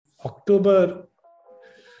October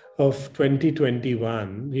of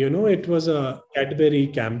 2021, it was a Cadbury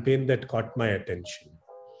campaign that caught my attention.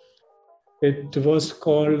 It was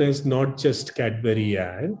called as Not Just Cadbury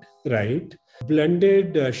ad, right?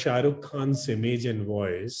 Blended Shah Rukh Khan's image and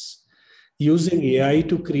voice using AI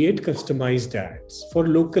to create customized ads for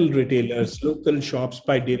local retailers, local shops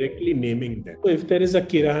by directly naming them. So if there is a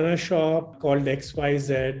Kirana shop called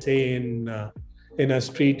XYZ, say in a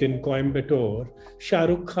street in Coimbatore, Shah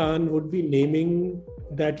Rukh Khan would be naming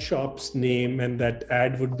that shop's name and that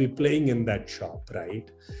ad would be playing in that shop, right?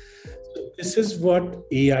 So this is what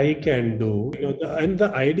AI can do. And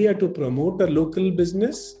the idea to promote a local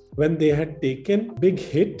business when they had taken big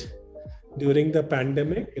hit during the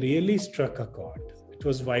pandemic really struck a chord. It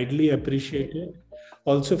was widely appreciated.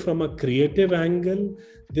 Also, from a creative angle,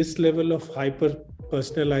 this level of hyper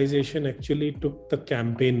personalization actually took the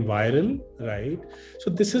campaign viral, right? So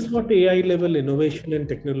this is what AI level innovation and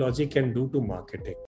technology can do to marketing.